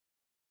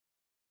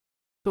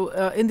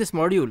In this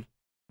module,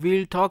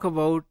 we'll talk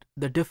about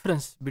the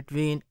difference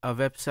between a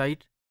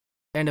website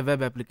and a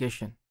web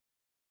application.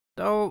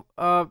 Now,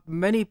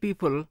 many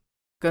people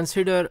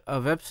consider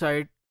a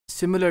website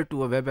similar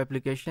to a web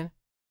application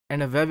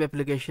and a web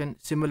application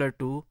similar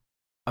to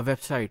a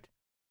website.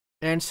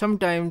 And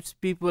sometimes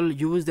people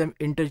use them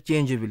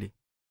interchangeably,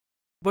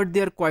 but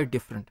they are quite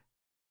different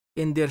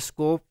in their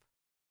scope,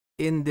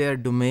 in their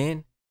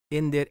domain,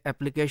 in their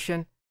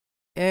application,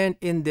 and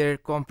in their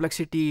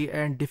complexity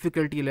and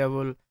difficulty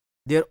level,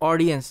 their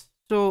audience.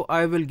 So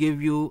I will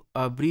give you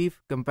a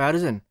brief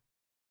comparison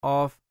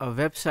of a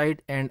website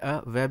and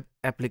a web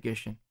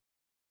application.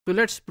 So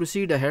let's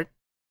proceed ahead.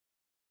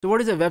 So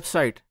what is a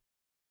website?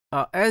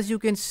 As you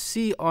can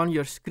see on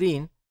your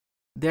screen,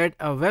 that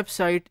a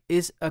website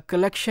is a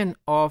collection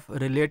of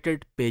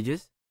related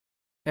pages,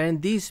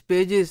 and these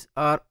pages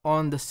are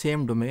on the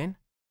same domain,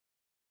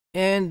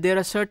 and there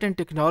are certain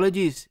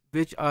technologies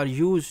which are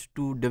used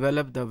to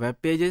develop the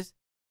web pages,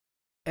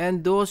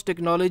 and those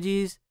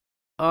technologies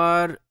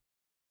are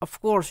of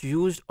course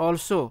used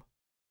also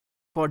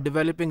for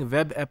developing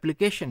web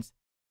applications,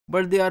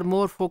 but they are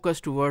more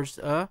focused towards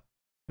a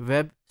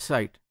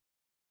website.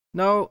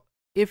 Now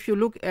if you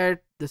look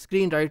at the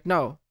screen right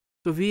now,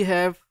 so we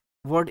have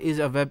what is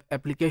a web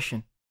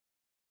application.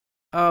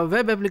 A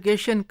web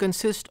application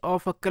consists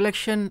of a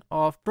collection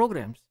of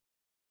programs,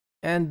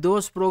 and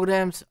those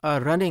programs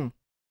are running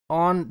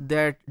on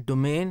that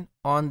domain,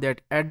 on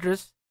that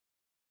address,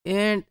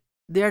 and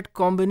that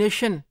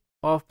combination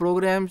of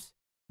programs,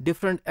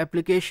 different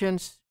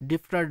applications,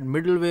 different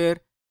middleware,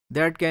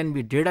 that can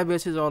be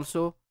databases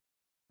also,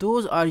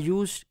 those are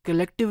used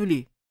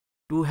collectively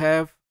to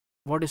have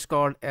what is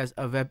called as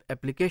a web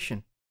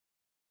application.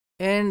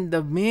 And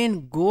the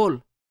main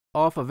goal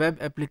of a web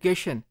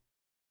application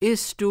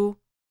is to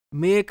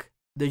make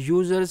the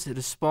user's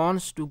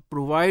response to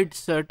provide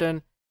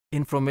certain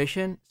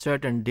information,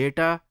 certain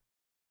data,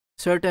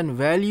 certain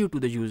value to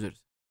the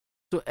users.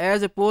 So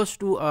as opposed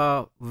to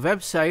a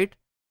website,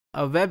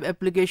 a web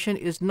application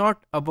is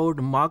not about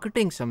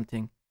marketing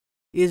something,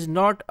 is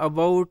not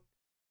about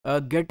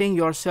getting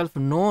yourself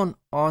known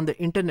on the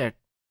internet,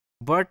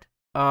 but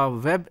a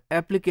web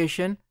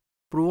application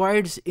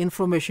provides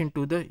information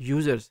to the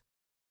users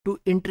to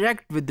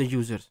interact with the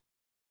users.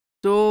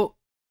 So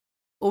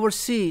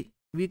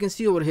we can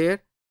see over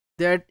here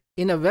that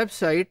in a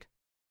website,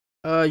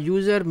 a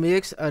user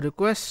makes a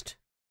request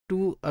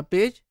to a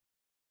page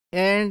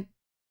and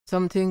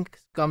something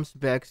comes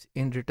back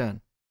in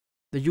return.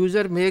 The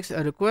user makes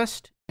a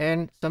request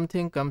and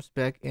something comes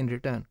back in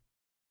return.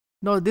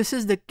 Now this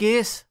is the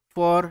case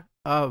for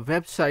a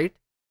website.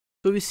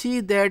 So we see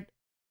that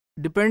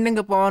depending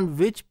upon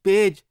which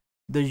page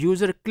the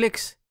user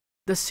clicks,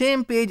 the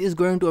same page is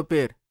going to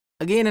appear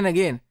again and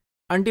again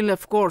until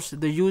of course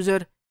the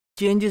user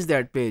changes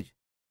that page.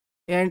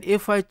 And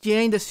if I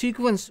change the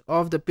sequence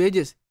of the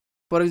pages,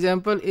 for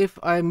example, if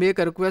I make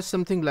a request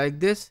something like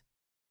this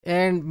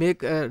and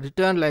make a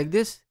return like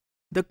this,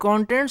 the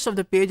contents of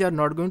the page are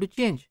not going to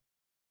change.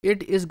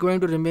 It is going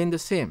to remain the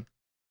same.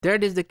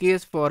 That is the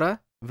case for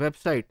a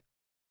website.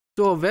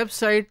 So a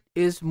website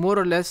is more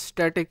or less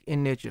static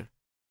in nature.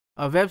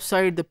 A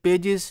website, the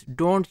pages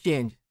don't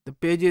change, the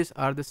pages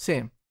are the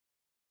same.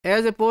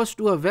 As opposed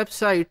to a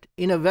website,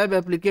 in a web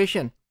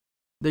application,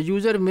 the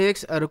user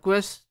makes a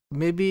request,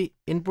 maybe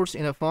inputs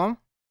in a form.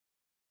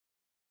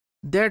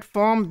 That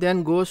form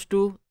then goes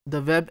to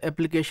the web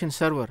application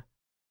server.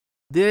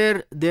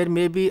 There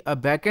may be a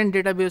backend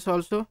database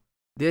also.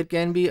 There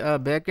can be a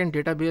backend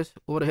database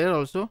over here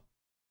also,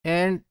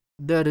 and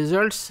the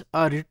results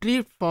are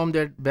retrieved from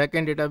that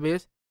backend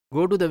database,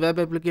 go to the web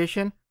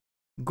application,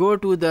 go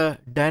to the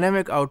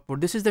dynamic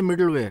output. This is the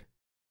middleware.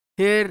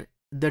 Here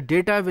the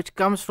data which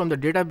comes from the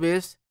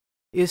database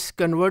is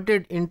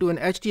converted into an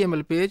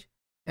HTML page,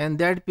 and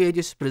that page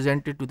is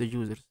presented to the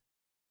users.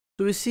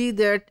 So we see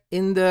that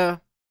in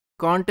the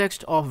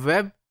context of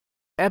web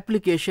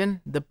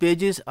application, the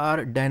pages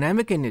are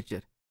dynamic in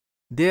nature.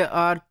 They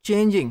are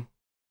changing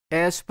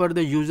as per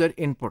the user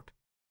input,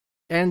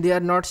 and they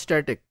are not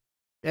static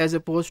as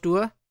opposed to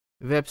a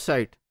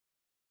website.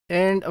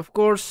 And of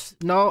course,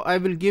 now I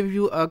will give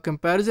you a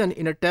comparison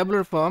in a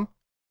tabular form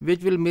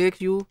which will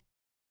make you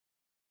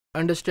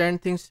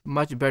understand things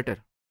much better.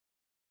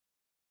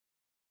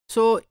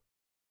 So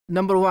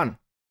number one,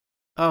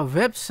 a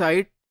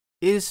website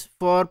is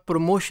for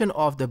promotion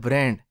of the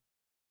brand.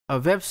 A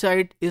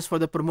website is for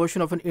the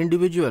promotion of an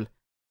individual,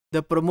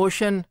 the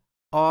promotion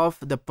of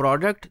the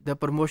product, the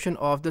promotion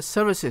of the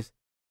services.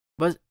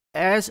 But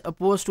as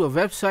opposed to a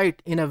website,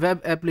 in a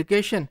web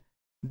application,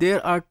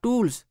 there are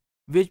tools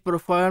which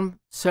perform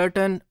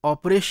certain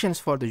operations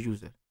for the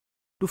user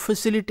to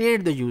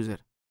facilitate the user.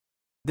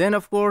 Then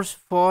of course,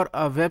 for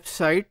a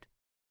website,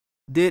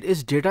 there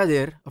is data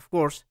there, of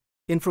course,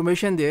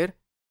 information there,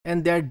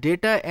 and that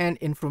data and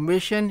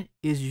information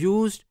is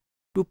used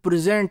to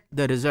present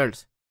the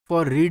results,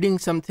 for reading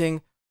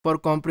something, for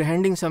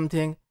comprehending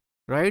something,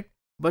 right?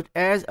 But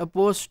as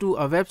opposed to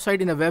a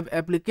website, in a web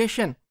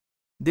application,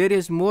 there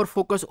is more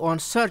focus on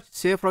search.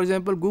 Say for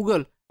example,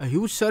 Google, a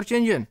huge search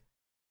engine.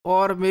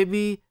 or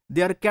maybe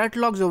there are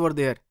catalogs over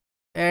there,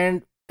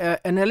 and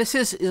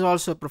analysis is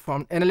also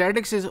performed,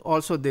 analytics is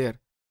also there.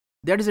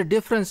 That is a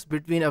difference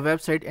between a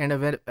website and a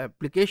web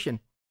application.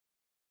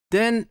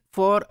 Then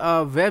for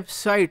a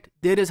website,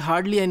 there is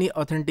hardly any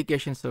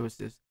authentication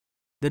services.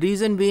 The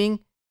reason being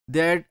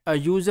that a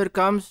user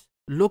comes,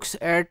 looks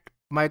at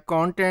my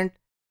content,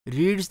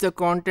 reads the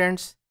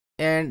contents,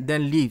 and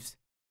then leaves.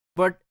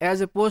 But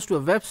as opposed to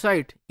a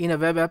website, in a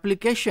web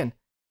application,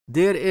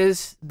 there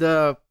is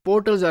the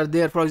portals are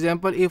there. For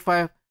example, if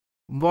I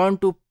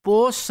want to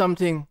post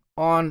something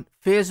on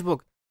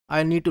Facebook,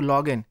 I need to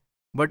log in.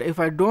 But if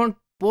I don't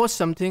post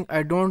something,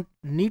 I don't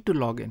need to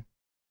log in.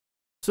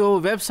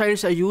 So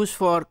websites are used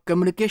for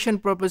communication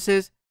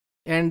purposes,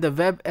 and the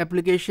web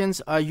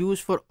applications are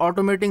used for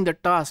automating the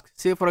task.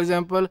 Say for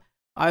example,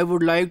 I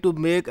would like to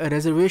make a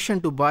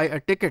reservation to buy a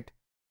ticket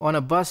on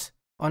a bus,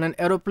 on an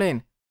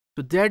aeroplane.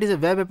 So that is a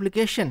web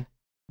application.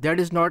 That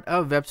is not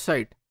a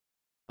website.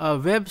 A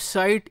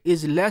website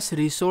is less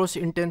resource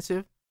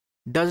intensive,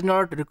 does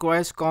not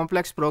require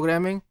complex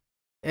programming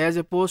as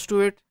opposed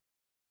to it.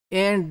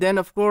 And then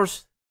of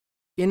course,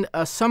 in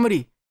a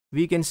summary,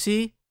 we can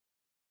see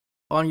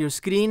on your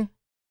screen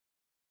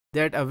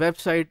that a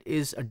website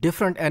is a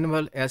different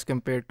animal as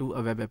compared to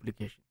a web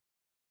application.